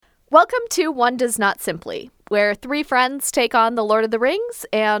Welcome to One Does Not Simply, where three friends take on the Lord of the Rings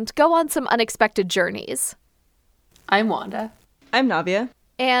and go on some unexpected journeys. I'm Wanda. I'm Navia.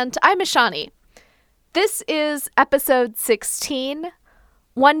 And I'm Ashani. This is episode 16.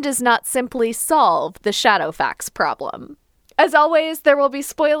 One does not simply solve the Shadowfax problem. As always, there will be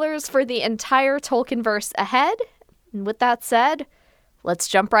spoilers for the entire Tolkienverse ahead. And with that said, let's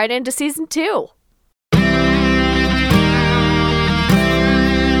jump right into season 2.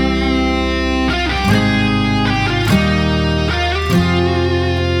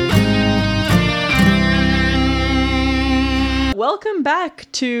 Welcome back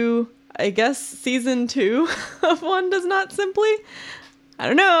to, I guess, season 2 of One Does Not Simply. I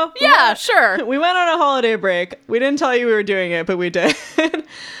don't know. Yeah, sure. We went on a holiday break. We didn't tell you we were doing it, but we did.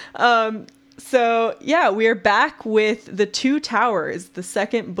 So, we're back with The Two Towers, the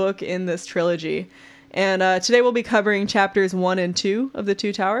second book in this trilogy. And today we'll be covering chapters 1 and 2 of The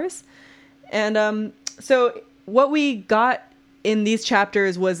Two Towers. And so what we got in these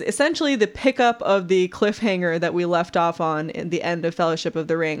chapters was essentially the pickup of the cliffhanger that we left off on in the end of Fellowship of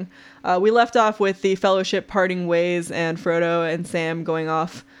the Ring. We left off with the Fellowship parting ways and Frodo and Sam going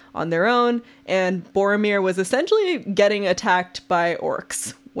off on their own, and Boromir was essentially getting attacked by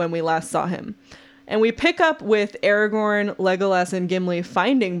orcs when we last saw him. And we pick up with Aragorn, Legolas, and Gimli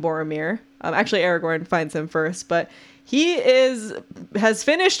finding Boromir. Actually, Aragorn finds him first, but he has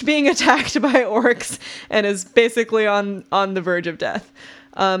finished being attacked by orcs and is basically on the verge of death.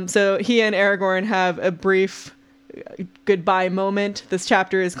 So he and Aragorn have a brief goodbye moment. This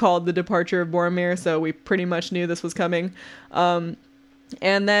chapter is called The Departure of Boromir, so we pretty much knew this was coming. And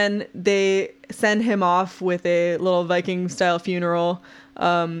then they send him off with a little Viking-style funeral,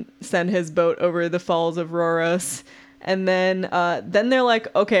 send his boat over the falls of Rhoros. And then they're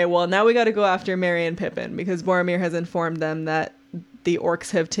like, okay, well, now we got to go after Merry and Pippin because Boromir has informed them that the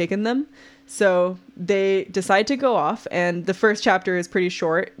orcs have taken them. So they decide to go off, and the first chapter is pretty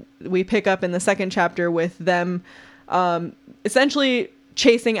short. We pick up in the second chapter with them essentially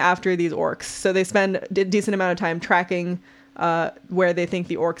chasing after these orcs. So they spend a decent amount of time tracking where they think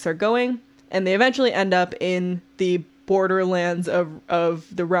the orcs are going, and they eventually end up in the borderlands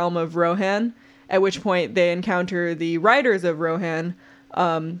of the realm of Rohan, at which point they encounter the riders of Rohan,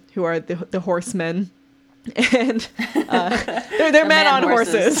 who are the horsemen. And they're men on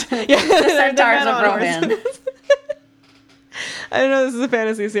horses. Yeah, the centaurs of Rohan. I know this is a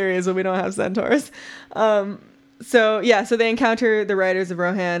fantasy series, but we don't have centaurs. So they encounter the riders of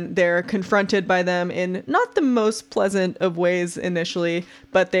Rohan. They're confronted by them in not the most pleasant of ways initially,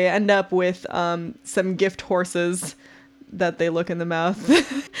 but they end up with some gift horses that they look in the mouth.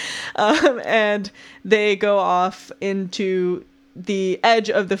 And they go off into the edge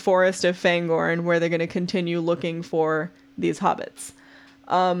of the forest of Fangorn, where they're going to continue looking for these hobbits.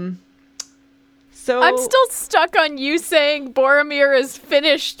 So I'm still stuck on you saying Boromir is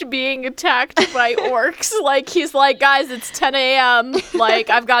finished being attacked by orcs. Like, he's like, guys, it's 10 a.m.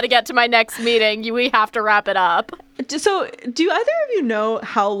 Like, I've got to get to my next meeting. We have to wrap it up. So, do either of you know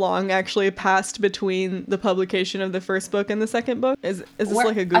how long actually passed between the publication of the first book and the second book? Is this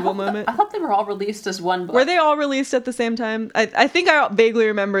like a Google moment? I thought they were all released as one book. Were they all released at the same time? I think I vaguely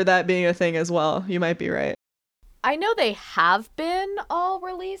remember that being a thing as well. You might be right. I know they have been all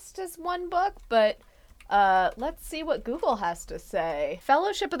released as one book, but let's see what Google has to say.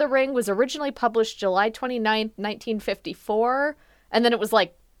 Fellowship of the Ring was originally published July 29th, 1954, and then it was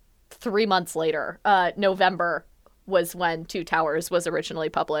like 3 months later, November was when Two Towers was originally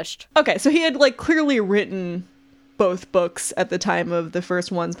published. Okay, so he had like clearly written both books at the time of the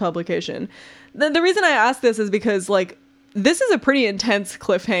first one's publication. The reason I ask this is because like this is a pretty intense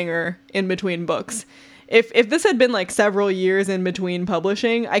cliffhanger in between books. If this had been like several years in between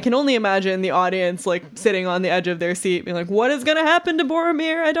publishing, I can only imagine the audience like sitting on the edge of their seat being like, what is going to happen to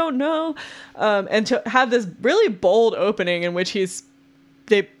Boromir? I don't know. And to have this really bold opening in which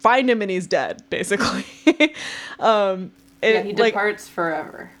they find him and he's dead, basically. He departs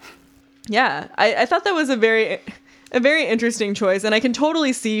forever. Yeah, I thought that was a very interesting choice, and I can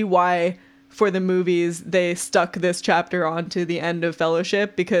totally see why for the movies they stuck this chapter onto the end of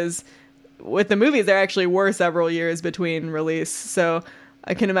Fellowship, because with the movies there actually were several years between release, so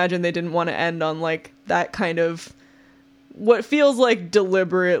I can imagine they didn't want to end on like that kind of what feels like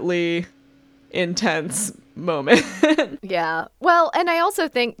deliberately intense moment. Yeah. Well, and I also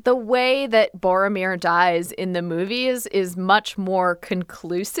think the way that Boromir dies in the movies is much more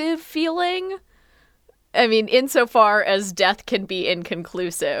conclusive feeling. I mean, insofar as death can be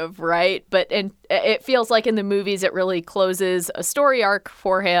inconclusive, right? But it feels like in the movies it really closes a story arc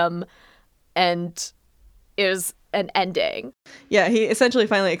for him and is an ending. Yeah, he essentially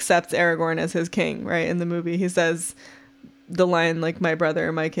finally accepts Aragorn as his king, right? In the movie, he says the line like, "My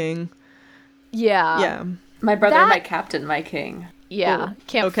brother, my king." Yeah. Yeah. My brother, That- my captain, my king. Yeah.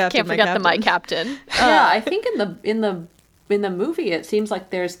 Can't Captain, my forget the my captain. captain. Yeah, I think in the movie, it seems like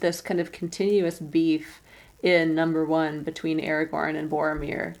there's this kind of continuous beef in number one between Aragorn and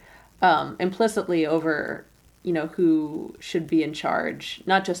Boromir, implicitly over, who should be in charge,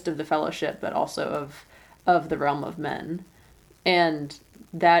 not just of the Fellowship, but also of the realm of men. And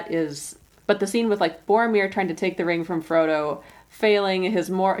but the scene with like Boromir trying to take the ring from Frodo, failing, his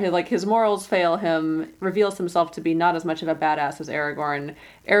morals fail him, reveals himself to be not as much of a badass as Aragorn.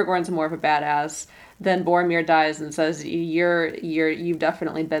 Aragorn's more of a badass. Then Boromir dies and says, "You've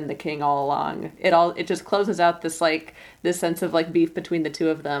definitely been the king all along." It just closes out this sense of like beef between the two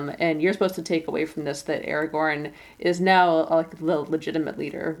of them, and you're supposed to take away from this that Aragorn is now like the legitimate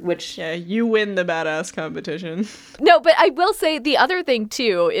leader, which Yeah, you win the badass competition. No, but I will say the other thing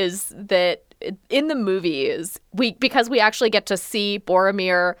too is that in the movies, because we actually get to see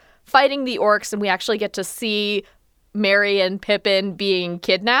Boromir fighting the orcs and we actually get to see Merry and Pippin being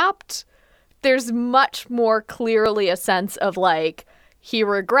kidnapped, there's much more clearly a sense of like he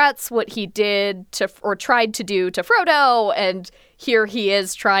regrets what he did to or tried to do to Frodo, and here he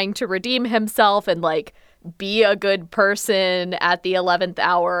is trying to redeem himself and like be a good person at the 11th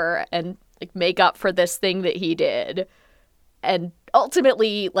hour and like make up for this thing that he did. And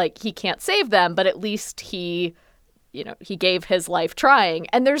ultimately, like, he can't save them, but at least he gave his life trying.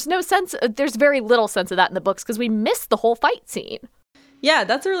 And there's very little sense of that in the books because we miss the whole fight scene. Yeah,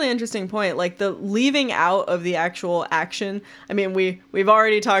 that's a really interesting point. Like the leaving out of the actual action. I mean, we've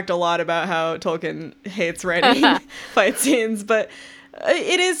already talked a lot about how Tolkien hates writing fight scenes, but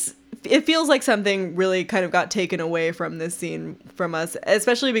it feels like something really kind of got taken away from this scene from us,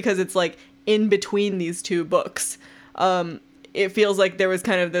 especially because it's like in between these two books. It feels like there was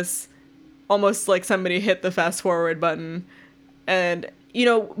kind of this almost like somebody hit the fast forward button. And,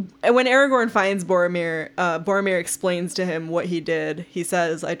 when Aragorn finds Boromir, Boromir explains to him what he did. He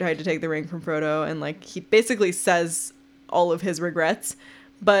says, "I tried to take the ring from Frodo." And like, he basically says all of his regrets,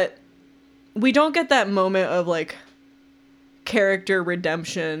 but we don't get that moment of like character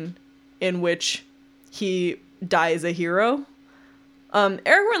redemption in which he dies a hero.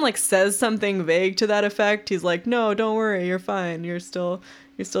 Aragorn like says something vague to that effect. He's like, "No, don't worry, you're fine. You're still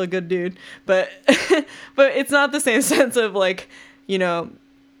a good dude." But but it's not the same sense of like,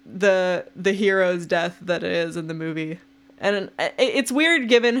 the hero's death that it is in the movie. And it's weird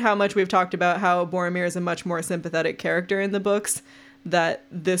given how much we've talked about how Boromir is a much more sympathetic character in the books, that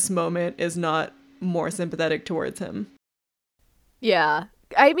this moment is not more sympathetic towards him. Yeah.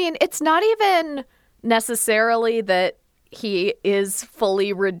 I mean, it's not even necessarily that he is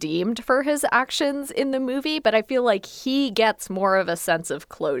fully redeemed for his actions in the movie, but I feel like he gets more of a sense of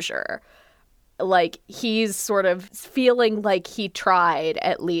closure. Like, he's sort of feeling like he tried,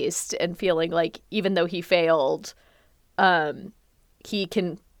 at least, and feeling like even though he failed, he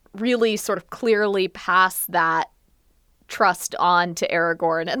can really sort of clearly pass that trust on to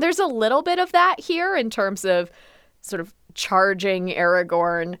Aragorn. And there's a little bit of that here in terms of sort of charging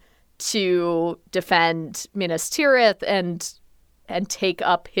Aragorn to defend Minas Tirith and take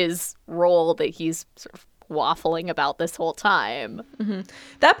up his role that he's sort of waffling about this whole time. Mm-hmm.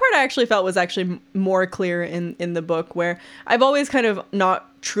 That part I actually felt was actually more clear in the book, where I've always kind of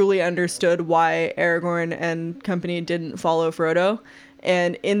not truly understood why Aragorn and company didn't follow Frodo.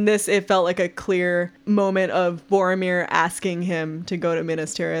 And in this, it felt like a clear moment of Boromir asking him to go to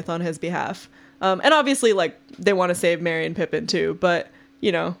Minas Tirith on his behalf. And obviously, like, they want to save Merry and Pippin too, but,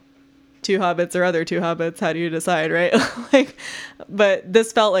 two hobbits or other two hobbits, how do you decide, right? But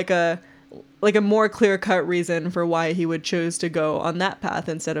this felt like a more clear-cut reason for why he would choose to go on that path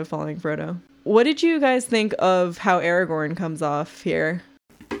instead of following Frodo. What did you guys think of how Aragorn comes off here?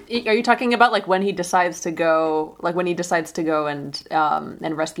 Are you talking about like when he decides to go and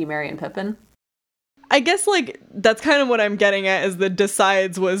rescue Merry and Pippin? I guess like that's kind of what I'm getting at, is the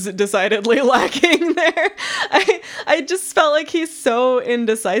decides was decidedly lacking there. I just felt like he's so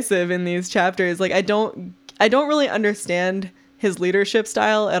indecisive in these chapters. Like I don't really understand his leadership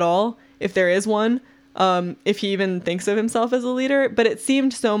style at all, if there is one. If he even thinks of himself as a leader, but it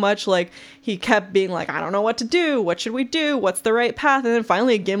seemed so much like he kept being like, "I don't know what to do. What should we do? What's the right path?" And then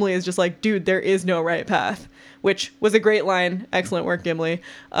finally Gimli is just like, "Dude, there is no right path," which was a great line. Excellent work, Gimli.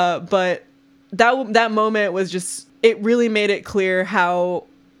 But that moment was just, it really made it clear how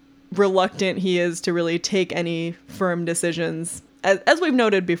reluctant he is to really take any firm decisions, as we've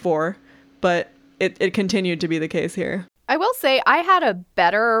noted before, but it continued to be the case here. I will say I had a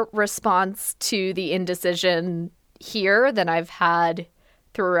better response to the indecision here than I've had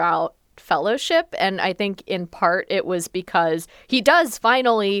throughout Fellowship. And I think in part it was because he does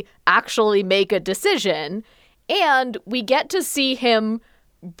finally actually make a decision, and we get to see him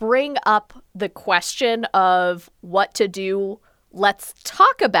bring up the question of what to do. Let's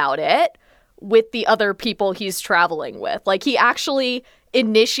talk about it with the other people he's traveling with. Like, he actually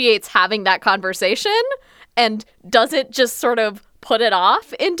initiates having that conversation and doesn't just sort of put it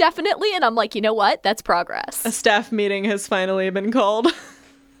off indefinitely. And I'm like, you know what? That's progress. A staff meeting has finally been called.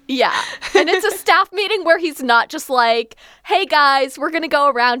 Yeah. And it's a staff meeting where he's not just like, hey guys, we're going to go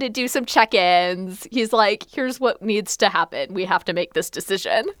around and do some check-ins. He's like, here's what needs to happen. We have to make this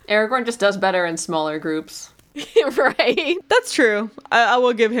decision. Aragorn just does better in smaller groups. Right. That's true. I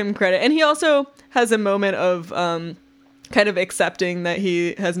will give him credit. And he also has a moment of kind of accepting that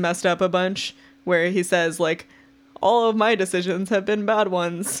he has messed up a bunch, where he says, like, all of my decisions have been bad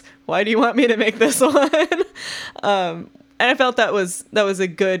ones. Why do you want me to make this one? And I felt that was a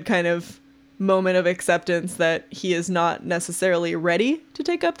good kind of moment of acceptance that he is not necessarily ready to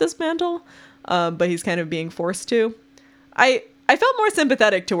take up this mantle, but he's kind of being forced to. I felt more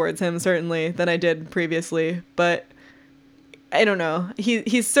sympathetic towards him, certainly, than I did previously, but I don't know.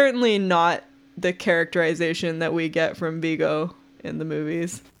 He's certainly not the characterization that we get from Viggo in the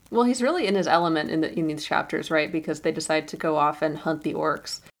movies. Well, he's really in his element in these chapters, right? Because they decide to go off and hunt the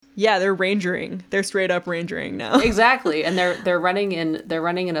orcs. Yeah, they're rangering. They're straight up rangering now. Exactly, and they're running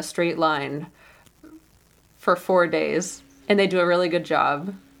in a straight line for 4 days, and they do a really good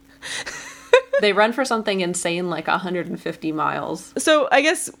job. They run for something insane like 150 miles. So I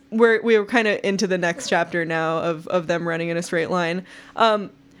guess we're kind of into the next chapter now of them running in a straight line.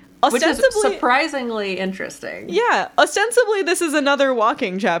 Which is surprisingly interesting. Yeah, ostensibly this is another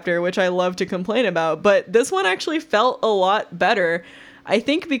walking chapter, which I love to complain about, but this one actually felt a lot better. I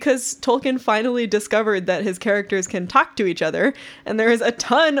think because Tolkien finally discovered that his characters can talk to each other, and there is a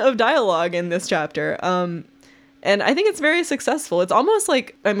ton of dialogue in this chapter. And I think it's very successful. It's almost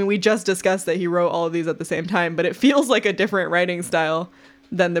like, I mean, we just discussed that he wrote all of these at the same time, but it feels like a different writing style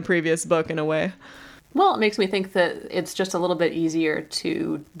than the previous book in a way. Well, it makes me think that it's just a little bit easier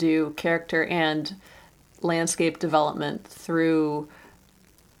to do character and landscape development through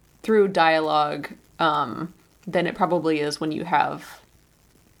dialogue than it probably is when you have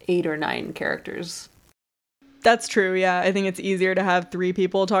 8 or 9 characters. That's true, yeah. I think it's easier to have 3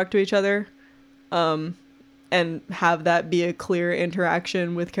 people talk to each other and have that be a clear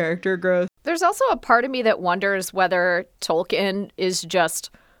interaction with character growth. There's also a part of me that wonders whether Tolkien is just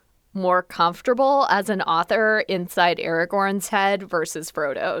more comfortable as an author inside Aragorn's head versus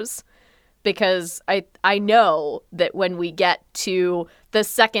Frodo's. Because I know that when we get to the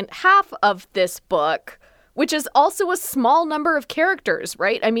second half of this book, which is also a small number of characters,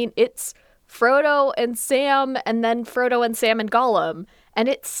 right? I mean, it's Frodo and Sam, and then Frodo and Sam and Gollum. And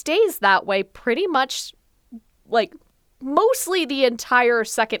it stays that way pretty much, like, mostly the entire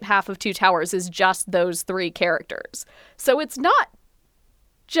second half of Two Towers is just those 3 characters. So it's not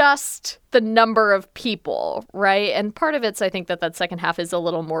just the number of people, right? And part of it's, I think, that second half is a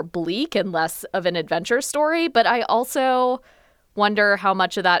little more bleak and less of an adventure story. But I also wonder how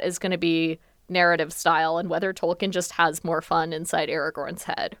much of that is going to be narrative style and whether Tolkien just has more fun inside Aragorn's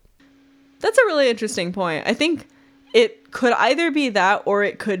head. That's a really interesting point. I think it could either be that, or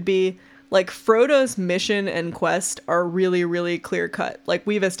it could be like Frodo's mission and quest are really, really clear cut. Like,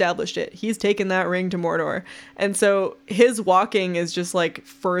 we've established it. He's taken that ring to Mordor. And so his walking is just like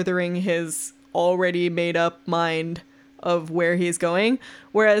furthering his already made up mind of where he's going.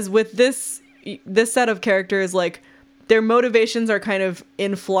 Whereas with this set of characters, like, their motivations are kind of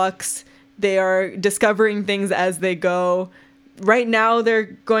in flux. They are discovering things as they go. Right now they're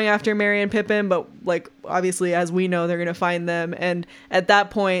going after Merry and Pippin, but, like, obviously, as we know, they're going to find them. And at that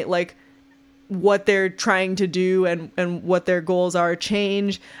point, like, what they're trying to do and what their goals are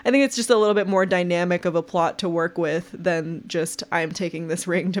change. I think it's just a little bit more dynamic of a plot to work with than just, I'm taking this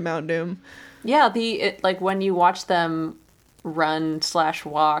ring to Mount Doom. Yeah, like when you watch them run /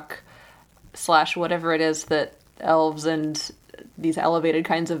 walk / whatever it is that elves and these elevated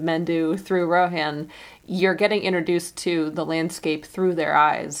kinds of men do through Rohan, you're getting introduced to the landscape through their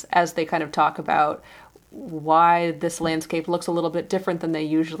eyes as they kind of talk about why this landscape looks a little bit different than they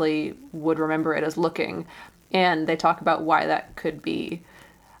usually would remember it as looking. And they talk about why that could be.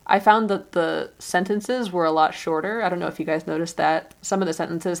 I found that the sentences were a lot shorter. I don't know if you guys noticed that. Some of the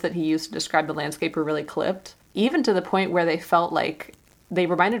sentences that he used to describe the landscape were really clipped, even to the point where they felt like they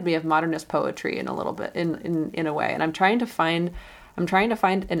reminded me of modernist poetry in a little bit, in a way. And I'm trying to find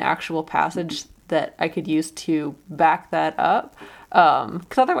an actual passage that I could use to back that up.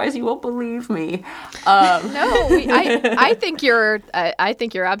 because otherwise you won't believe me. No, I think I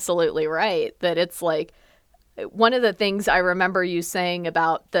think you're absolutely right that it's like one of the things I remember you saying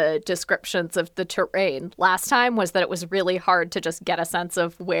about the descriptions of the terrain last time was that it was really hard to just get a sense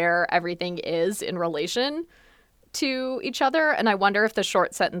of where everything is in relation to each other. And I wonder if the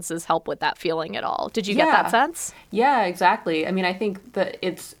short sentences help with that feeling at all. Did you get that sense? Yeah, exactly. I mean, I think that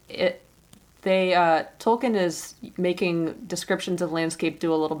Tolkien is making descriptions of landscape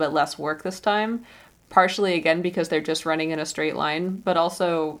do a little bit less work this time, partially again because they're just running in a straight line, but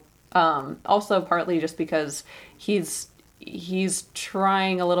also partly just because he's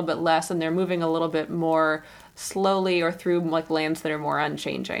trying a little bit less and they're moving a little bit more slowly or through like lands that are more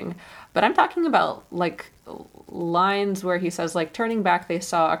unchanging. But I'm talking about like lines where he says like, turning back they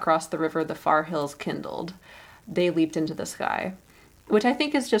saw across the river the far hills kindled, they leaped into the sky, which I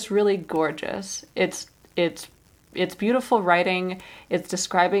think is just really gorgeous. It's beautiful writing. It's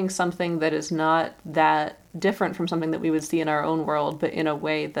describing something that is not that different from something that we would see in our own world, but in a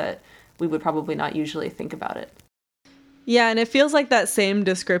way that we would probably not usually think about it. Yeah, and it feels like that same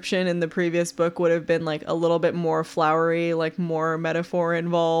description in the previous book would have been like a little bit more flowery, like more metaphor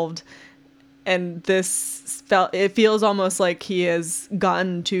involved. And it feels almost like he has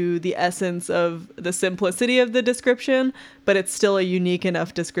gotten to the essence of the simplicity of the description, but it's still a unique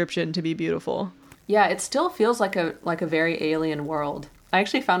enough description to be beautiful. Yeah, it still feels like a very alien world. I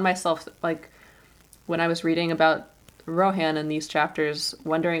actually found myself, like, when I was reading about Rohan in these chapters,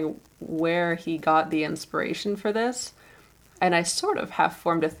 wondering where he got the inspiration for this. And I sort of have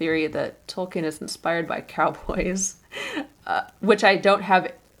formed a theory that Tolkien is inspired by cowboys, which I don't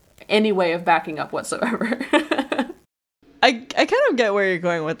have any way of backing up whatsoever. I kind of get where you're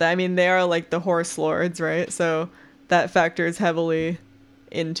going with that. I mean, they are like the horse lords, right? So that factors heavily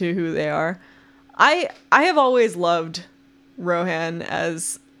into who they are. I have always loved Rohan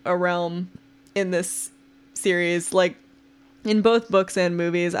as a realm in this series. Like, in both books and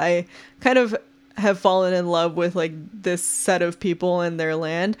movies, I kind of have fallen in love with like this set of people and their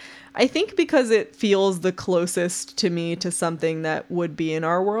land. I think because it feels the closest to me to something that would be in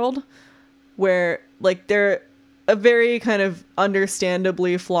our world, where like they're a very kind of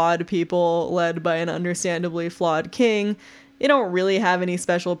understandably flawed people led by an understandably flawed king. They don't really have any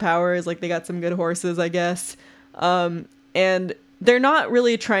special powers. Like, they got some good horses, I guess. And they're not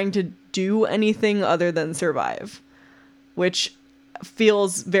really trying to do anything other than survive, which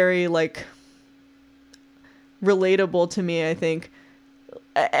feels very like relatable to me, I think.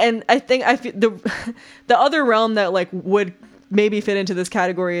 And I think I feel the other realm that like would maybe fit into this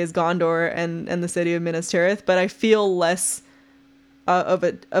category is Gondor and the city of Minas Tirith, but I feel less of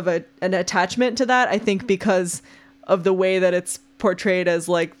an attachment to that, I think, because of the way that it's portrayed as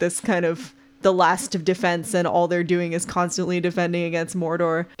like this kind of the last of defense, and all they're doing is constantly defending against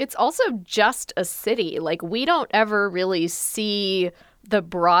Mordor. It's also just a city. Like, we don't ever really see the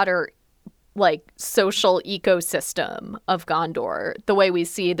broader like social ecosystem of Gondor the way we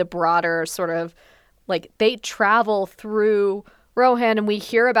see the broader sort of like, they travel through Rohan and we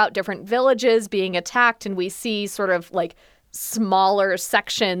hear about different villages being attacked, and we see sort of like smaller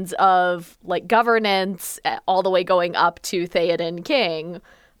sections of like governance all the way going up to Theoden King.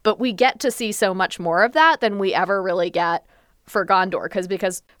 But we get to see so much more of that than we ever really get for Gondor.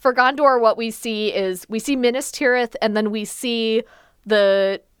 Because for Gondor, what we see is we see Minas Tirith, and then we see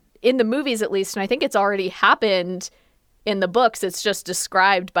in the movies at least, and I think it's already happened in the books, it's just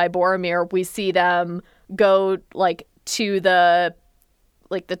described by Boromir. We see them go like to the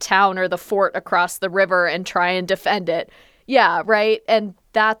town or the fort across the river and try and defend it. Yeah, right? And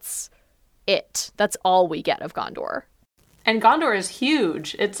that's it. That's all we get of Gondor. And Gondor is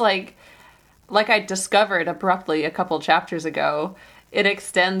huge. It's like I discovered abruptly a couple chapters ago, it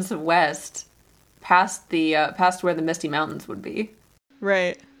extends west past where the Misty Mountains would be.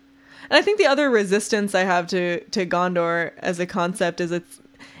 Right. And I think the other resistance I have to Gondor as a concept is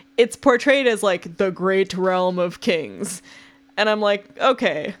it's portrayed as like the great realm of kings. And I'm like,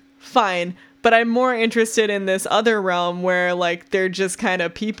 okay, fine. But I'm more interested in this other realm where like they're just kind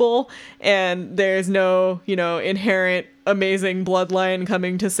of people, and there's no, inherent amazing bloodline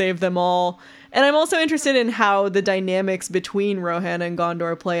coming to save them all. And I'm also interested in how the dynamics between Rohan and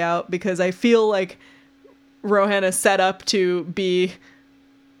Gondor play out, because I feel like Rohan is set up to be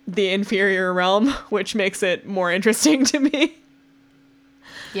the inferior realm, which makes it more interesting to me.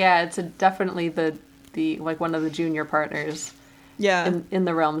 Yeah, it's definitely the like one of the junior partners. Yeah, in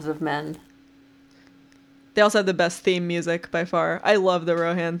the realms of men. They also have the best theme music by far. I love the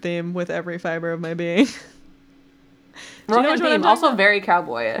Rohan theme with every fiber of my being. Rohan theme also very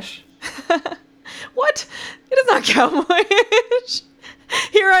cowboyish. What? It is not cowboyish.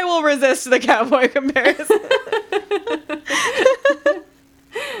 Here I will resist the cowboy comparison.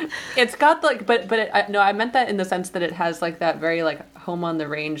 It's got like, no, I meant that in the sense that it has like that very like home on the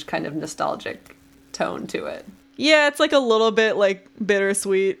range kind of nostalgic tone to it. Yeah, it's like a little bit like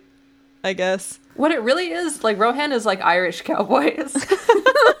bittersweet, I guess. What it really is, like Rohan is like Irish cowboys.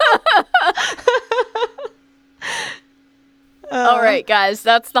 All right, guys,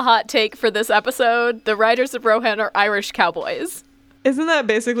 that's the hot take for this episode. The writers of Rohan are Irish cowboys. Isn't that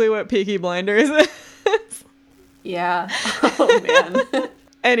basically what Peaky Blinders is? Yeah. Oh, man.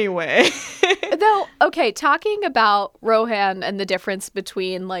 Anyway. Though, okay, talking about Rohan and the difference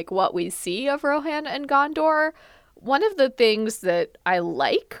between, like, what we see of Rohan and Gondor, one of the things that I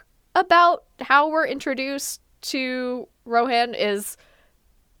like about how we're introduced to Rohan is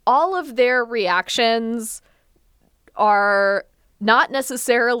all of their reactions are not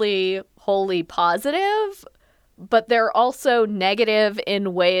necessarily wholly positive, but they're also negative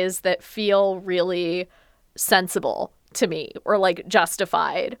in ways that feel really sensible to me or like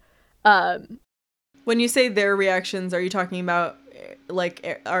justified. When you say their reactions, are you talking about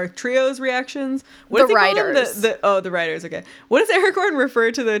like our trio's reactions? The writers. The writers. Okay. What does Aragorn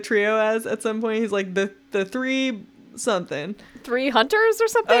refer to the trio as at some point? He's like the three something. Three hunters or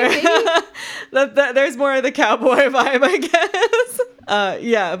something, maybe? There's more of the cowboy vibe, I guess.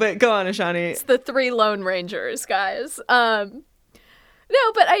 Yeah, but go on, Ishani. It's the three Lone Rangers, guys. No,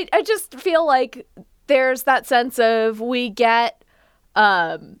 but I just feel like there's that sense of we get,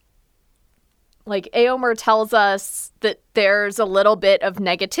 like Éomer tells us that there's a little bit of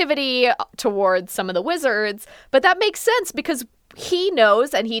negativity towards some of the wizards, but that makes sense because he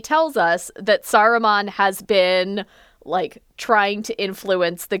knows and he tells us that Saruman has been like trying to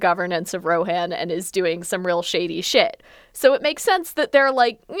influence the governance of Rohan and is doing some real shady shit. So it makes sense that they're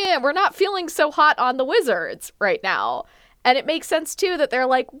like, yeah, we're not feeling so hot on the wizards right now. And it makes sense too that they're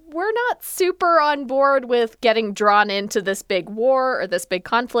like, we're not super on board with getting drawn into this big war or this big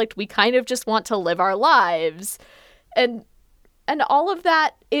conflict. We kind of just want to live our lives. And all of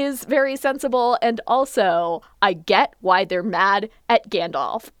that is very sensible. And also, I get why they're mad at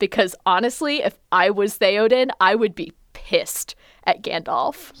Gandalf. Because honestly, if I was Theoden, I would be pissed at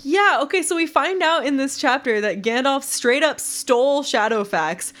Gandalf. Yeah, okay, so we find out in this chapter that Gandalf straight up stole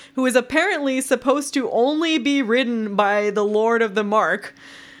Shadowfax, who is apparently supposed to only be ridden by the Lord of the Mark.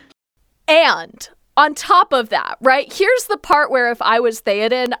 And on top of that, right, here's the part where if I was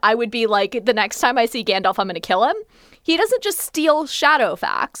Theoden, I would be like, the next time I see Gandalf, I'm going to kill him. He doesn't just steal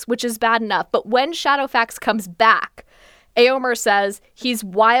Shadowfax, which is bad enough, but when Shadowfax comes back, Éomer says he's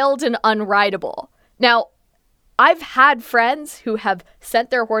wild and unrideable. Now, I've had friends who have sent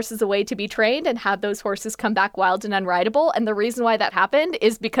their horses away to be trained and had those horses come back wild and unrideable, and the reason why that happened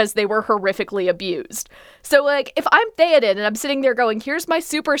is because they were horrifically abused. So, like, if I'm Theoden and I'm sitting there going, here's my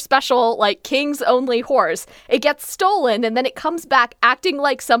super special, like, king's only horse, it gets stolen, and then it comes back acting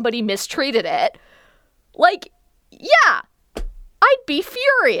like somebody mistreated it, like, yeah, I'd be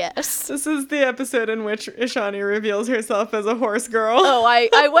furious. This is the episode in which Ishani reveals herself as a horse girl. Oh,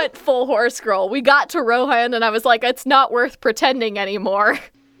 I went full horse girl. We got to Rohan and I was like, it's not worth pretending anymore.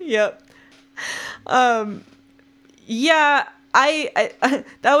 Yep. Yeah, I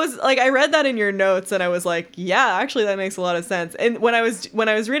that was like, I read that in your notes and I was like, yeah, actually that makes a lot of sense. And when I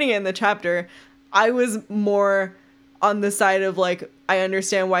was reading it in the chapter, I was more on the side of like, I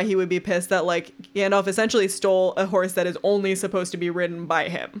understand why he would be pissed that like Gandalf essentially stole a horse that is only supposed to be ridden by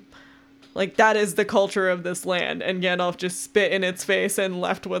him. Like, that is the culture of this land, and Gandalf just spit in its face and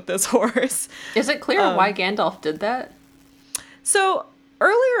left with this horse. Is it clear why Gandalf did that? So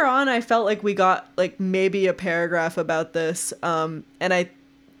earlier on, I felt like we got like maybe a paragraph about this, and I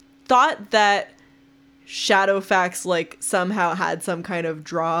thought that Shadowfax like somehow had some kind of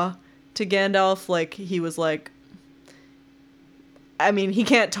draw to Gandalf. Like, he was like, I mean, he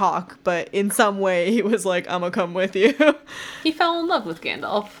can't talk, but in some way he was like, I'm gonna come with you. He fell in love with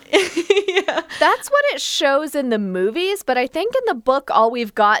Gandalf. Yeah. That's what it shows in the movies, but I think in the book all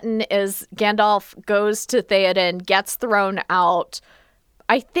we've gotten is Gandalf goes to Theoden, gets thrown out,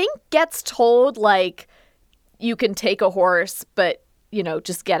 I think gets told, like, you can take a horse, but, you know,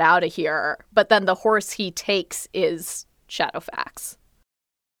 just get out of here. But then the horse he takes is Shadowfax.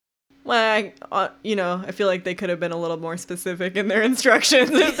 Well, I feel like they could have been a little more specific in their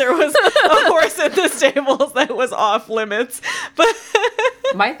instructions if there was a horse in the stables that was off limits. But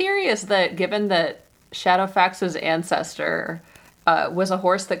my theory is that given that Shadowfax's ancestor was a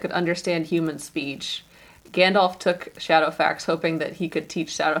horse that could understand human speech, Gandalf took Shadowfax hoping that he could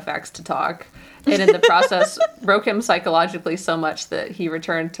teach Shadowfax to talk, and in the process broke him psychologically so much that he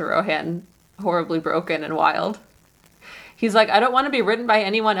returned to Rohan horribly broken and wild. He's like, I don't want to be written by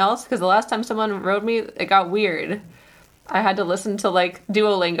anyone else because the last time someone wrote me, it got weird. I had to listen to like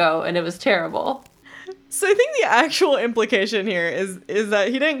Duolingo and it was terrible. So I think the actual implication here is that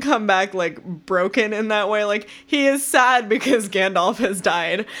he didn't come back like broken in that way. Like he is sad because Gandalf has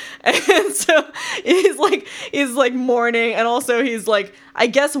died, and so he's like mourning, and also he's like, I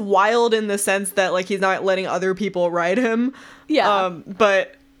guess, wild in the sense that like he's not letting other people ride him. Yeah.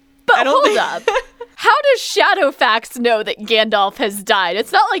 But I don't hold think... up. How does Shadowfax know that Gandalf has died?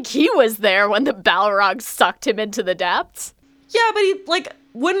 It's not like he was there when the Balrog sucked him into the depths. Yeah, but he like.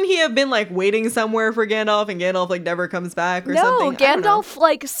 Wouldn't he have been, like, waiting somewhere for Gandalf, and Gandalf, like, never comes back or something? No, Gandalf,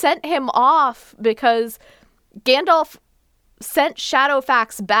 like, sent him off because Gandalf sent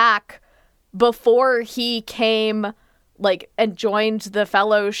Shadowfax back before he came, like, and joined the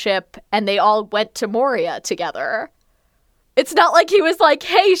Fellowship, and they all went to Moria together. It's not like he was like,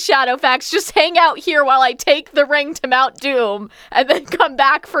 hey, Shadowfax, just hang out here while I take the ring to Mount Doom and then come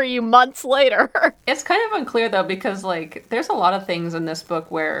back for you months later. It's kind of unclear, though, because, like, there's a lot of things in this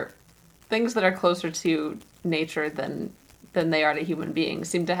book where things that are closer to nature than they are to human beings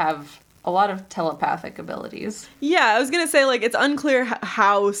seem to have a lot of telepathic abilities. Yeah, I was going to say, like, it's unclear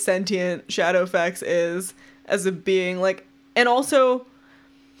how sentient Shadowfax is as a being, like, and also,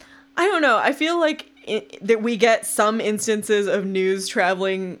 I don't know, I feel like that we get some instances of news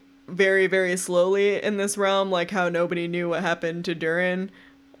traveling very, very slowly in this realm, like how nobody knew what happened to Durin.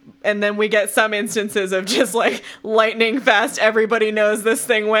 And then we get some instances of just like lightning fast, everybody knows this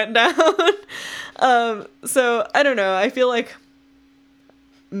thing went down. So I don't know. I feel like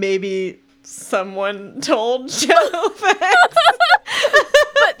maybe someone told Shadowfax.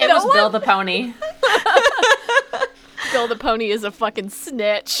 But it was Bill the Pony. Bill the Pony is a fucking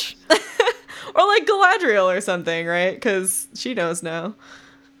snitch. Or like Galadriel or something, right? Because she knows now.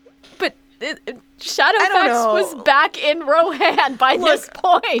 But Shadowfax was back in Rohan by this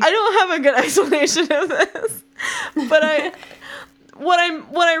point. I don't have a good explanation of this. But what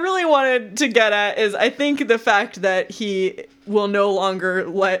I really wanted to get at is I think the fact that he will no longer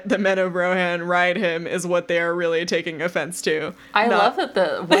let the men of Rohan ride him is what they are really taking offense to. I love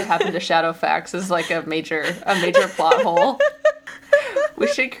that what happened to Shadowfax is like a major plot hole. We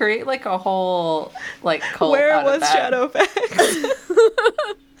should create like a whole like cult. Where was Shadowfax?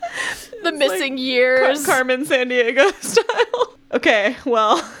 The missing years. Carmen Sandiego style. Okay,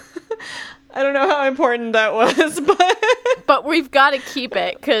 well, I don't know how important that was, but we've got to keep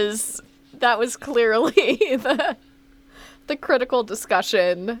it because that was clearly the critical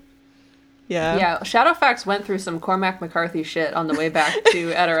discussion. Yeah, Shadowfax went through some Cormac McCarthy shit on the way back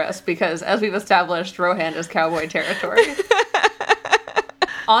to Edoras because, as we've established, Rohan is cowboy territory.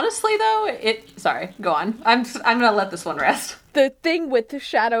 Honestly, though, sorry, go on. I'm gonna let this one rest. The thing with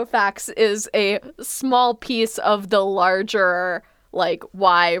Shadowfax is a small piece of the larger, like,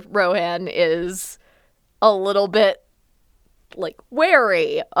 why Rohan is a little bit, like,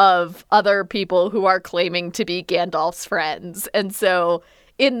 wary of other people who are claiming to be Gandalf's friends. And so,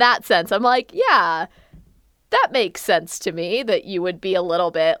 in that sense, I'm like, yeah, that makes sense to me that you would be a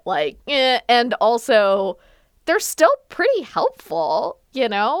little bit like, eh. And also, they're still pretty helpful, you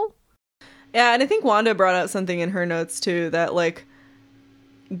know? Yeah, and I think Wanda brought out something in her notes, too, that, like,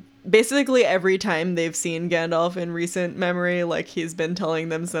 basically every time they've seen Gandalf in recent memory, like, he's been telling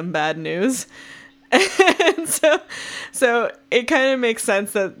them some bad news. And so it kind of makes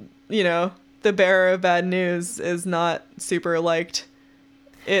sense that, you know, the bearer of bad news is not super liked.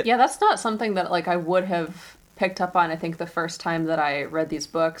 Yeah, that's not something that, like, I would have picked up on, I think, the first time that I read these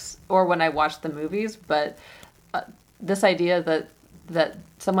books, or when I watched the movies, but this idea that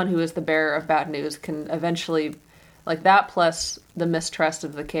someone who is the bearer of bad news can eventually, like, that plus the mistrust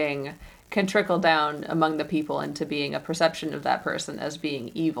of the king can trickle down among the people into being a perception of that person as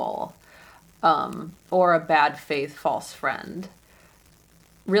being evil, or a bad faith false friend,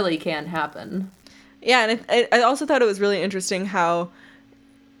 really can happen. Yeah, and I also thought it was really interesting how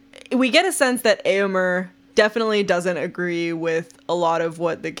we get a sense that Éomer definitely doesn't agree with a lot of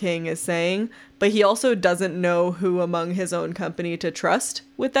what the king is saying, but he also doesn't know who among his own company to trust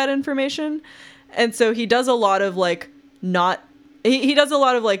with that information. And so he does a lot of like he does a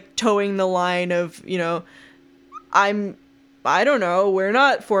lot of like towing the line of, you know, I don't know, we're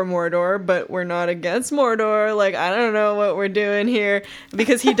not for Mordor, but we're not against Mordor. Like, I don't know what we're doing here,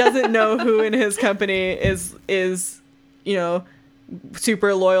 because he doesn't know who in his company is, you know,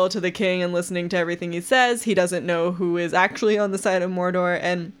 super loyal to the king and listening to everything he says. He doesn't know who is actually on the side of Mordor.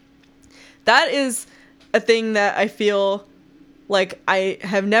 And that is a thing that I feel like I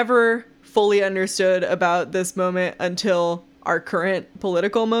have never fully understood about this moment until our current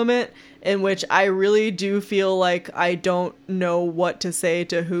political moment, in which I really do feel like I don't know what to say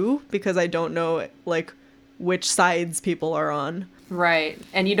to who, because I don't know like which sides people are on. Right.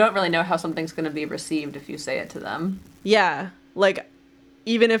 And you don't really know how something's going to be received if you say it to them. Yeah. Like,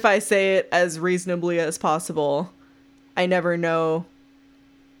 even if I say it as reasonably as possible, I never know.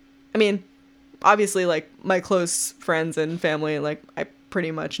 I mean, obviously, like, my close friends and family, like, I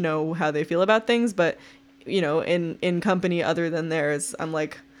pretty much know how they feel about things, but, you know, in company other than theirs, I'm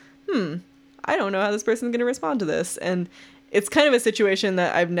like, I don't know how this person's going to respond to this. And it's kind of a situation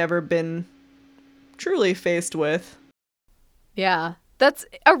that I've never been truly faced with. Yeah, that's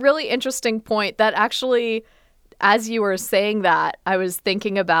a really interesting point. That actually, as you were saying that, I was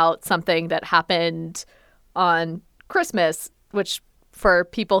thinking about something that happened on Christmas, which for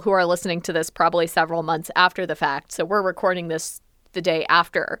people who are listening to this probably several months after the fact. So we're recording this the day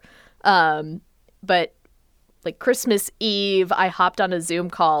after. But like Christmas Eve, I hopped on a Zoom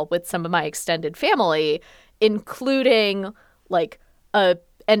call with some of my extended family, including like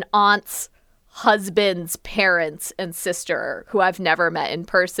an aunt's husband's parents and sister who I've never met in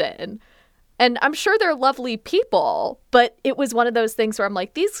person. And I'm sure they're lovely people, but it was one of those things where I'm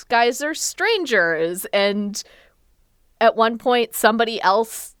like, these guys are strangers. And at one point, somebody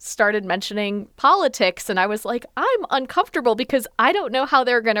else started mentioning politics, and I was like, I'm uncomfortable because I don't know how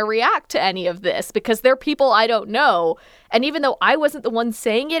they're going to react to any of this, because they're people I don't know. And even though I wasn't the one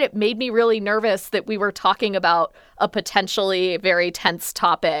saying it, it made me really nervous that we were talking about a potentially very tense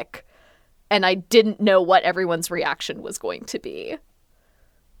topic, and I didn't know what everyone's reaction was going to be.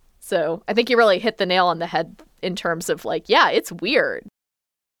 So I think you really hit the nail on the head in terms of like, yeah, it's weird.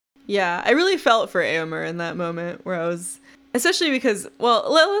 Yeah, I really felt for Éomer in that moment where I was, especially because, well,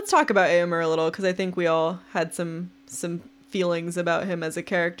 let's talk about Éomer a little, because I think we all had some feelings about him as a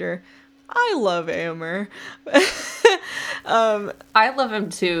character. I love Éomer. I love him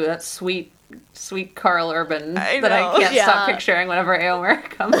too. That sweet Carl Urban I that I know. can't stop picturing whenever Éomer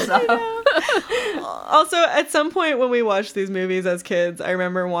comes up. Also, at some point when we watched these movies as kids, I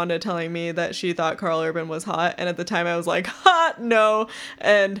remember Wanda telling me that she thought Carl Urban was hot, and at the time I was like, hot, no.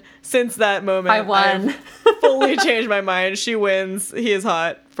 And since that moment, I won. I've fully changed my mind. She wins. He is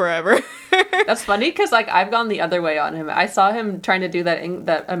hot forever. That's funny because like I've gone the other way on him. I saw him trying to do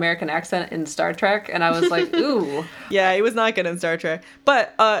that American accent in Star Trek, and I was like, ooh. Yeah, he was not good in Star Trek.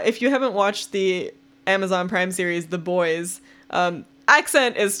 But if you haven't watched the Amazon Prime series, The Boys,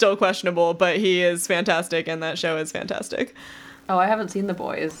 accent is still questionable, but he is fantastic, and that show is fantastic. Oh, I haven't seen The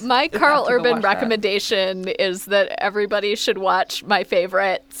Boys. My Carl Urban watch that. recommendation is that everybody should watch my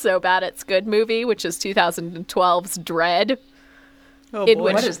favorite So Bad It's Good movie, which is 2012's Dread. Oh, in boy.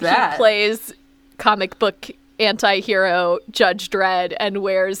 which What is that? he plays comic book anti-hero Judge Dredd and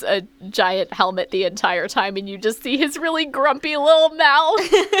wears a giant helmet the entire time, and you just see his really grumpy little mouth.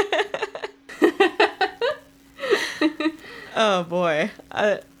 Oh, boy.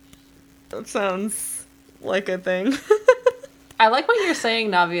 That sounds like a thing. I like what you're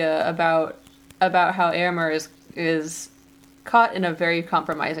saying, Navia, about how Éomer is caught in a very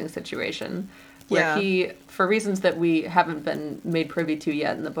compromising situation where Yeah. he, for reasons that we haven't been made privy to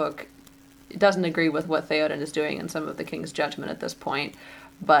yet in the book, doesn't agree with what Theoden is doing in some of the king's judgment at this point,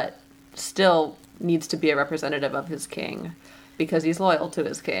 but still needs to be a representative of his king because he's loyal to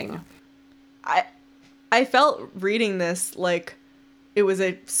his king. I felt reading this like it was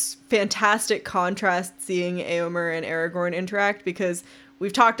a fantastic contrast seeing Éomer and Aragorn interact, because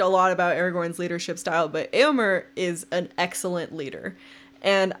we've talked a lot about Aragorn's leadership style, but Éomer is an excellent leader.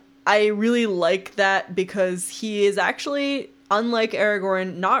 And I really like that because he is actually, unlike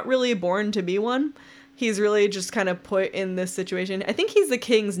Aragorn, not really born to be one. He's really just kind of put in this situation. I think he's the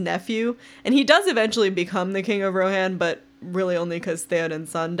king's nephew, and he does eventually become the king of Rohan, but really only because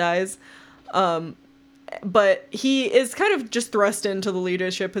Theoden's son dies. But he is kind of just thrust into the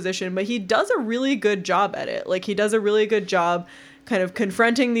leadership position, but he does a really good job at it. Like, he does a really good job kind of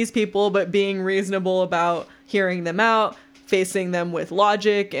confronting these people, but being reasonable about hearing them out, facing them with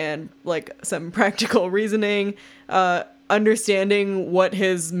logic and, like, some practical reasoning, understanding what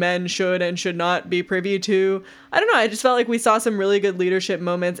his men should and should not be privy to. I don't know, I just felt like we saw some really good leadership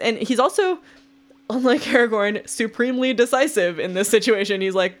moments. And he's also, unlike Aragorn, supremely decisive in this situation.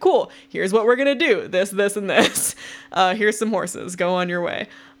 He's like, cool, here's what we're gonna do. This, and this. Here's some horses. Go on your way.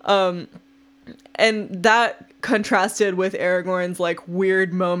 And that contrasted with Aragorn's, like,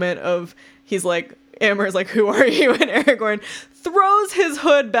 weird moment of, he's like, Éomer's like, who are you? And Aragorn throws his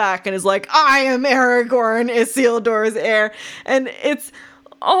hood back and is like, I am Aragorn, Isildur's heir. And it's,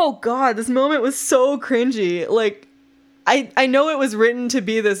 oh god, this moment was so cringy. Like, I know it was written to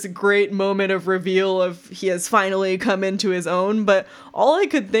be this great moment of reveal of he has finally come into his own, but all I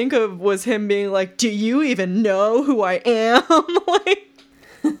could think of was him being like, do you even know who I am? Like,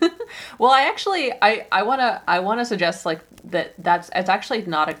 well, I want to suggest like it's actually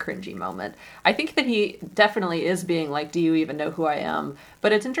not a cringy moment. I think that he definitely is being like, do you even know who I am?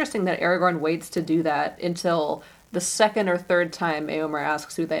 But it's interesting that Aragorn waits to do that until the second or third time Éomer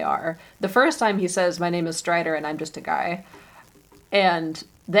asks who they are. The first time he says, my name is Strider and I'm just a guy. And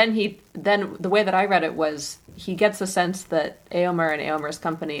then the way that I read it was he gets a sense that Éomer and Éomer's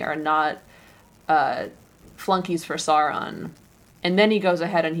company are not flunkies for Sauron. And then he goes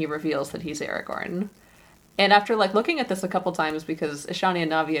ahead and he reveals that he's Aragorn. And after like looking at this a couple times, because Ishani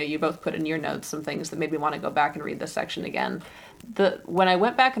and Navia, you both put in your notes some things that made me want to go back and read this section again. When I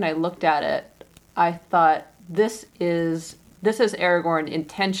went back and I looked at it, I thought, this is Aragorn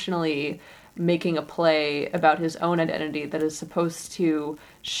intentionally making a play about his own identity that is supposed to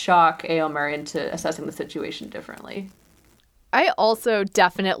shock Éomer into assessing the situation differently. I also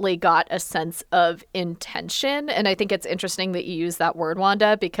definitely got a sense of intention, and I think it's interesting that you use that word,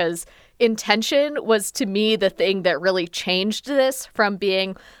 Wanda, because intention was to me the thing that really changed this from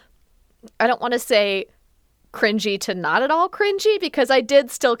being, I don't want to say cringy to not at all cringy, because I did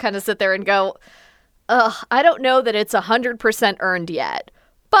still kind of sit there and go, I don't know that it's 100% earned yet,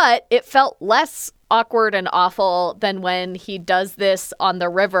 but it felt less awkward and awful than when he does this on the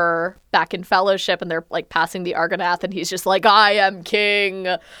river back in Fellowship and they're like passing the Argonath and he's just like, I am king.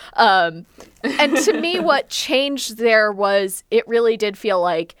 And to me, what changed there was it really did feel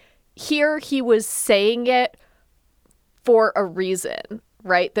like here he was saying it for a reason,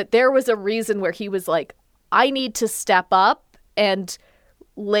 right? That there was a reason where he was like, I need to step up and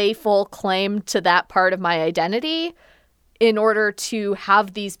lay full claim to that part of my identity in order to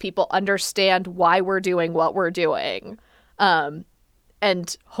have these people understand why we're doing what we're doing,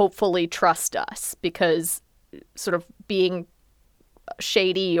 and hopefully trust us, because sort of being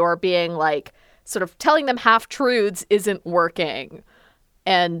shady or being like sort of telling them half-truths isn't working,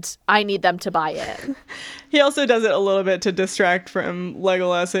 and I need them to buy in. He also does it a little bit to distract from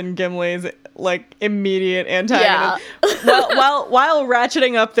Legolas and Gimli's like immediate antagonism. Yeah. while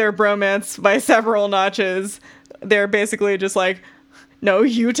ratcheting up their bromance by several notches, they're basically just like, no,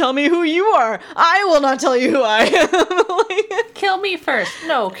 you tell me who you are. I will not tell you who I am. Like, kill me first.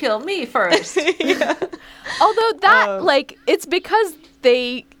 No, kill me first. Yeah. Although that, like, it's because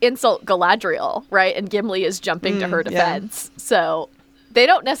they insult Galadriel, right? And Gimli is jumping to her defense. Yeah. So they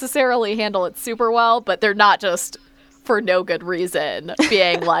don't necessarily handle it super well, but they're not just for no good reason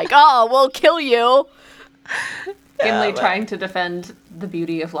being like, oh, we'll kill you. Gimli trying to defend the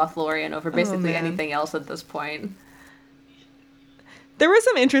beauty of Lothlorien over basically anything else at this point. There were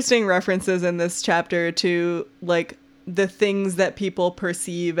some interesting references in this chapter to, like, the things that people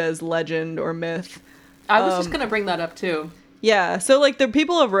perceive as legend or myth. I was just going to bring that up, too. Yeah, so, like, the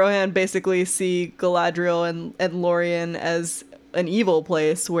people of Rohan basically see Galadriel and Lorien as an evil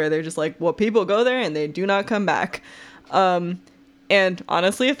place where they're just like, well, people go there and they do not come back. And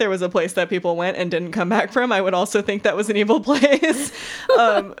honestly, if there was a place that people went and didn't come back from, I would also think that was an evil place.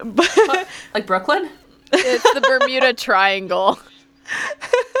 But like Brooklyn? It's the Bermuda Triangle.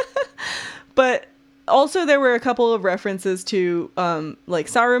 But also there were a couple of references to like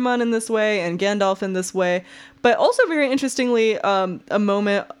Saruman in this way and Gandalf in this way. But also very interestingly, a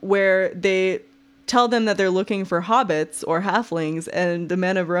moment where they tell them that they're looking for hobbits or halflings, and the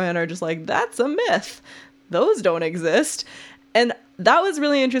men of Rohan are just like, that's a myth. Those don't exist. And that was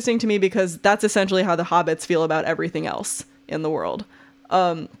really interesting to me because that's essentially how the hobbits feel about everything else in the world.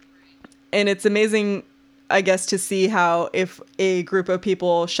 And it's amazing, I guess, to see how if a group of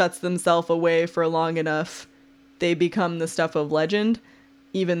people shuts themselves away for long enough, they become the stuff of legend,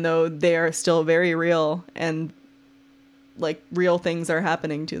 even though they are still very real and like real things are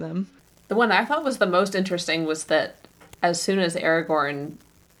happening to them. The one I thought was the most interesting was that as soon as Aragorn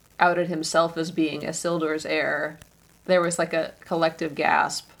outed himself as being Isildur's heir, there was like a collective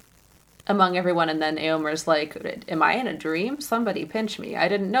gasp among everyone, and then Éomer's like, am I in a dream? Somebody pinch me. I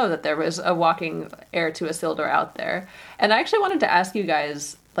didn't know that there was a walking heir to Isildur out there. And I actually wanted to ask you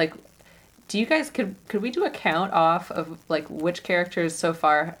guys, like, do you guys, could we do a count off of like which characters so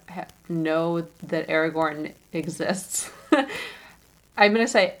far know that Aragorn exists? I'm going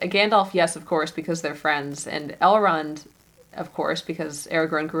to say Gandalf, yes, of course, because they're friends, and Elrond, of course, because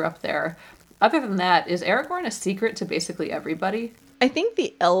Aragorn grew up there. Other than that, is Aragorn a secret to basically everybody? I think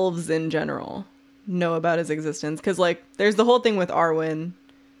the elves in general know about his existence, because, like, there's the whole thing with Arwen,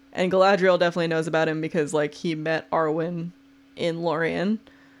 and Galadriel definitely knows about him because, like, he met Arwen in Lorien.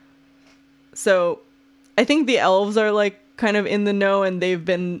 So I think the elves are like kind of in the know and they've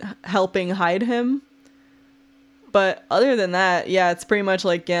been helping hide him. But other than that, yeah, it's pretty much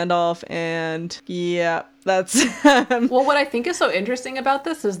like Gandalf, and yeah, that's... Well, what I think is so interesting about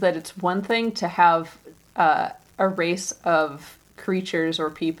this is that it's one thing to have a race of creatures or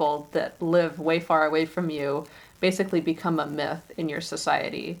people that live way far away from you basically become a myth in your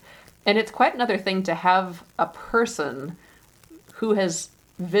society. And it's quite another thing to have a person who has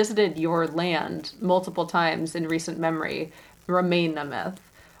visited your land multiple times in recent memory remain a myth.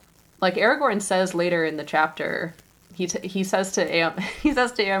 Like Aragorn says later in the chapter, he says to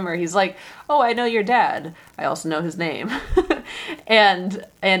Éomer, he's like, "Oh, I know your dad. I also know his name," and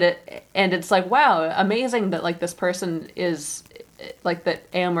it's like, wow, amazing that like this person is like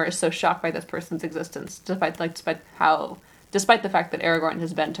that. Éomer is so shocked by this person's existence, despite the fact that Aragorn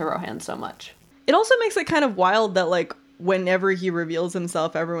has been to Rohan so much. It also makes it kind of wild that like whenever he reveals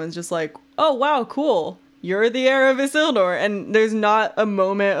himself, everyone's just like, "Oh wow, cool. You're the heir of Isildur," and there's not a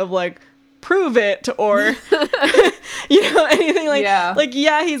moment of like, prove it, or anything like,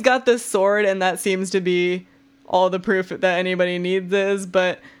 yeah, he's got this sword and that seems to be all the proof that anybody needs is,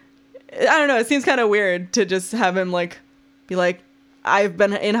 but I don't know, it seems kind of weird to just have him like be like, I've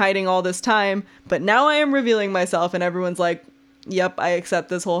been in hiding all this time, but now I am revealing myself, and everyone's like, yep, I accept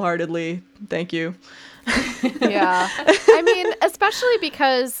this wholeheartedly, thank you. Yeah. I mean, especially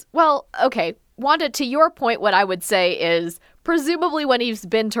because, well, okay, Wanda, to your point, what I would say is presumably when he's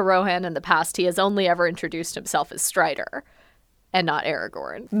been to Rohan in the past, he has only ever introduced himself as Strider and not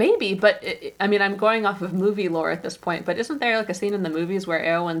Aragorn. Maybe, but I mean, I'm going off of movie lore at this point, but isn't there like a scene in the movies where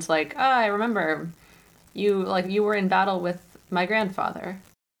Eowyn's like, "Oh, I remember you were in battle with my grandfather."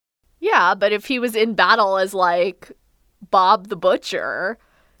 Yeah, but if he was in battle as like Bob the Butcher,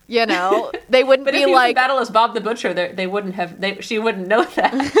 they wouldn't but be if he like was in battle as Bob the Butcher, they wouldn't have. She wouldn't know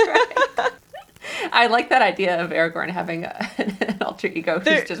that. Right? I like that idea of Aragorn having an alter ego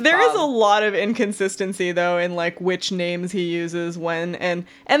who's just There Bob. is a lot of inconsistency though in like which names he uses when, and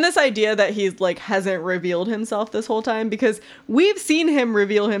this idea that he's like hasn't revealed himself this whole time, because we've seen him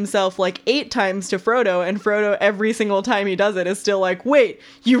reveal himself like 8 times to Frodo, and Frodo every single time he does it is still like, wait,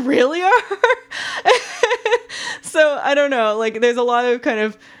 you really are? So I don't know, like there's a lot of kind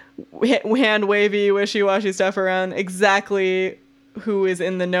of hand wavy, wishy-washy stuff around exactly who is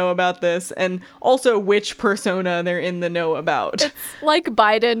in the know about this, and also which persona they're in the know about. It's like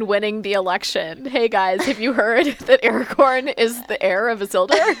Biden winning the election. Hey guys, have you heard that Aragorn is the heir of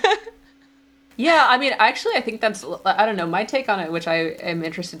Isildur? Yeah, I mean, actually, I think that's, I don't know, my take on it, which I am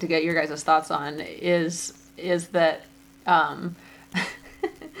interested to get your guys' thoughts on, is that,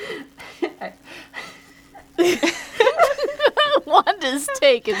 Wanda's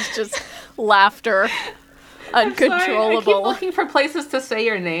take is just laughter. Uncontrollable. I keep looking for places to say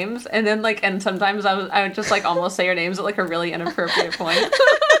your names, and then and sometimes I would just like almost say your names at like a really inappropriate point.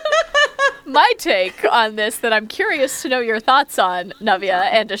 My take on this that I'm curious to know your thoughts on, Navia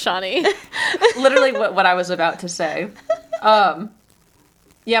and Ashani. Literally what I was about to say.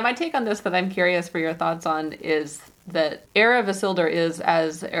 Yeah, my take on this that I'm curious for your thoughts on is that Heir of Isildur is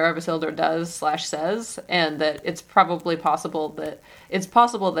as Heir of Isildur does/says, and that it's probably possible that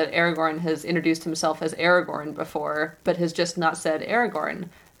Aragorn has introduced himself as Aragorn before, but has just not said Aragorn,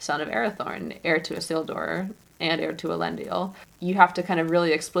 son of Arathorn, heir to Isildur, and heir to Elendil. You have to kind of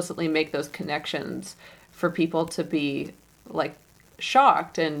really explicitly make those connections for people to be like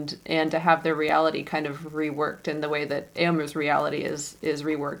shocked and to have their reality kind of reworked in the way that Éomer's reality is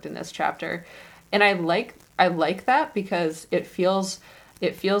reworked in this chapter. And I like that because it feels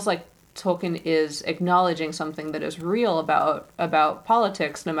like Tolkien is acknowledging something that is real about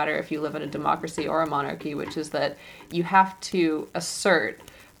politics, no matter if you live in a democracy or a monarchy, which is that you have to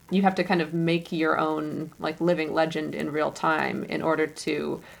kind of make your own like living legend in real time in order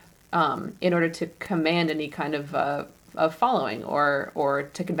to command any kind of following or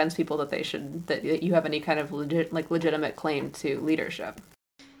to convince people that you have any kind of legitimate claim to leadership.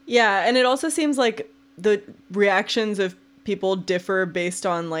 Yeah, and it also seems like the reactions of people differ based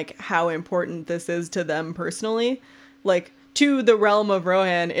on like how important this is to them personally. Like to the realm of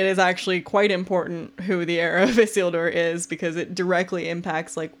Rohan, it is actually quite important who the heir of Isildur is, because it directly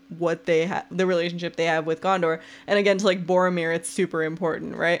impacts like what the relationship they have with Gondor. And again, to like Boromir, it's super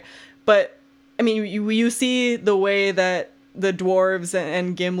important, right? But I mean, you see the way that the dwarves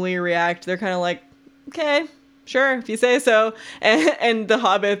and Gimli react. They're kind of like, okay, sure, if you say so. And the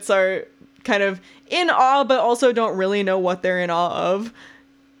hobbits are kind of in awe, but also don't really know what they're in awe of.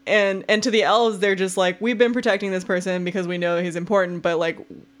 And to the elves, they're just like, we've been protecting this person because we know he's important, but like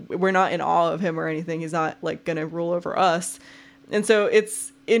we're not in awe of him or anything. He's not like gonna rule over us. And so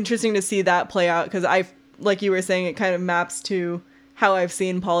it's interesting to see that play out, because like you were saying, it kind of maps to how I've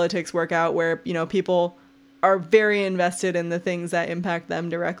seen politics work out, where, you know, people are very invested in the things that impact them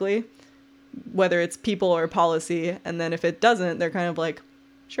directly, whether it's people or policy. And then if it doesn't, they're kind of like,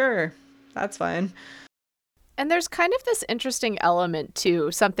 sure, that's fine. And there's kind of this interesting element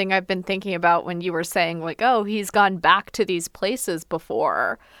too, something I've been thinking about when you were saying like, oh, he's gone back to these places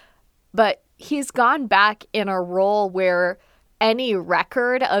before, but he's gone back in a role where any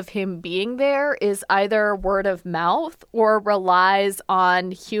record of him being there is either word of mouth or relies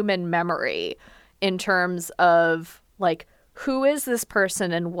on human memory in terms of like, who is this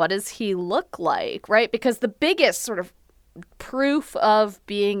person and what does he look like, right? Because the biggest sort of proof of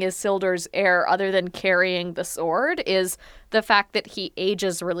being Isildur's heir, other than carrying the sword, is the fact that he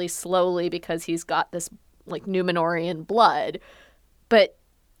ages really slowly because he's got this like Numenorian blood. But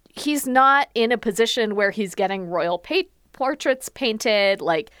he's not in a position where he's getting royal portraits painted.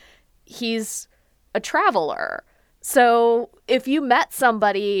 Like, he's a traveler. So if you met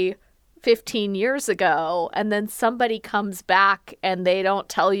somebody 15 years ago and then somebody comes back and they don't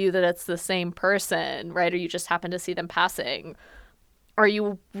tell you that it's the same person, right? Or you just happen to see them passing, are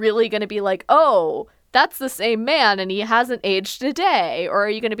you really going to be like, oh, that's the same man and he hasn't aged a day? Or are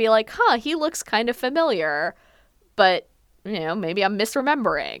you going to be like, huh, he looks kind of familiar, but, you know, maybe I'm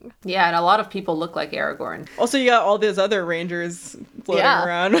misremembering. Yeah, and a lot of people look like Aragorn. Also, you got all these other rangers floating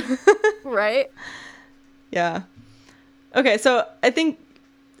around. Right? Yeah. Okay, so I think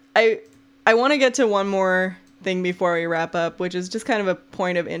I want to get to one more thing before we wrap up, which is just kind of a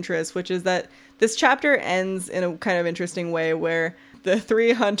point of interest, which is that this chapter ends in a kind of interesting way where the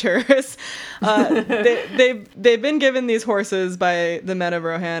three hunters, they've been given these horses by the men of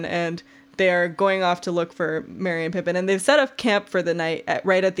Rohan, and they are going off to look for Merry and Pippin, and they've set up camp for the night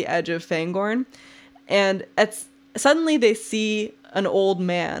right at the edge of Fangorn, and suddenly they see an old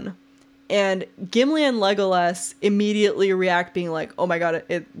man. And Gimli and Legolas immediately react being like, oh my god,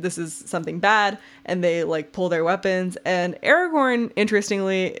 this is something bad. And they like pull their weapons. And Aragorn,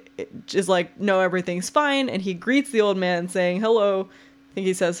 interestingly, is like, no, everything's fine. And he greets the old man saying, hello. I think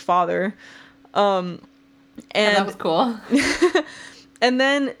he says father. And that was cool. And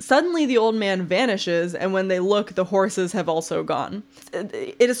then suddenly the old man vanishes, and when they look, the horses have also gone.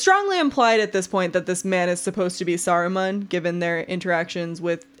 It is strongly implied at this point that this man is supposed to be Saruman, given their interactions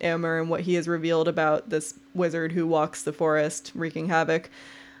with Éomer and what he has revealed about this wizard who walks the forest, wreaking havoc.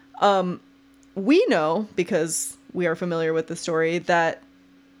 We know, because we are familiar with the story, that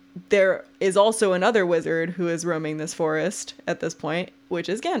there is also another wizard who is roaming this forest at this point, which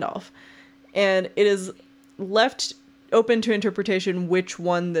is Gandalf. And it is left open to interpretation which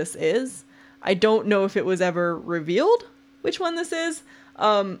one this is. I don't know if it was ever revealed which one this is.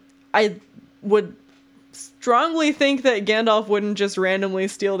 I would strongly think that Gandalf wouldn't just randomly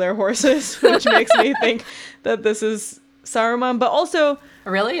steal their horses, which makes me think that this is Saruman, but also...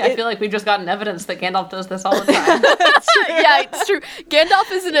 Really? I feel like we've just gotten evidence that Gandalf does this all the time. Yeah, it's true.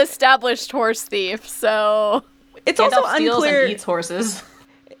 Gandalf is an established horse thief, so... It's Gandalf also steals unclear... and eats horses.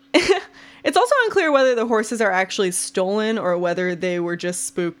 It's also unclear whether the horses are actually stolen or whether they were just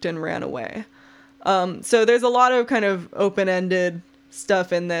spooked and ran away. So there's a lot of kind of open-ended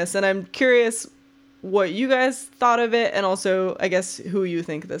stuff in this, and I'm curious what you guys thought of it, and also, I guess, who you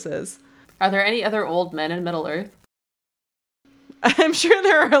think this is. Are there any other old men in Middle-earth? I'm sure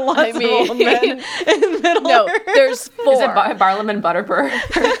there are lots of old men in Middle-earth. No, there's 4. Is it Barlam and Butterbur?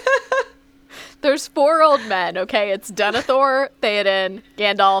 There's 4 old men, okay? It's Denethor, Theoden,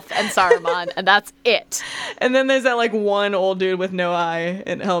 Gandalf, and Saruman, and that's it. And then there's that, like, one old dude with no eye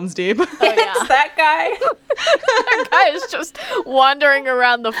in Helm's Deep. Oh, yeah. It's that guy. That guy is just wandering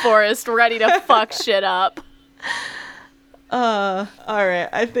around the forest ready to fuck shit up. All right.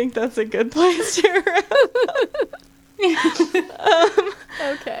 I think that's a good place to wrap up.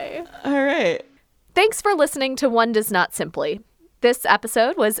 Okay. All right. Thanks for listening to One Does Not Simply. This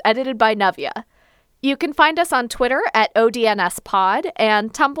episode was edited by Navya. You can find us on Twitter at ODNSPod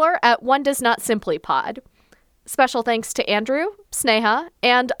and Tumblr at One Does Not Simply Pod. Special thanks to Andrew, Sneha,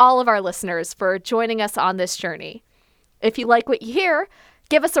 and all of our listeners for joining us on this journey. If you like what you hear,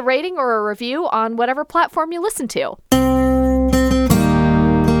 give us a rating or a review on whatever platform you listen to.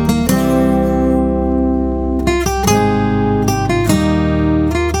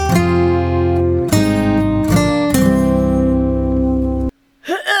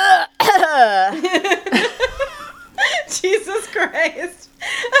 Jesus Christ.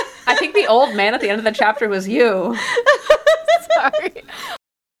 I think the old man at the end of the chapter was you. Sorry.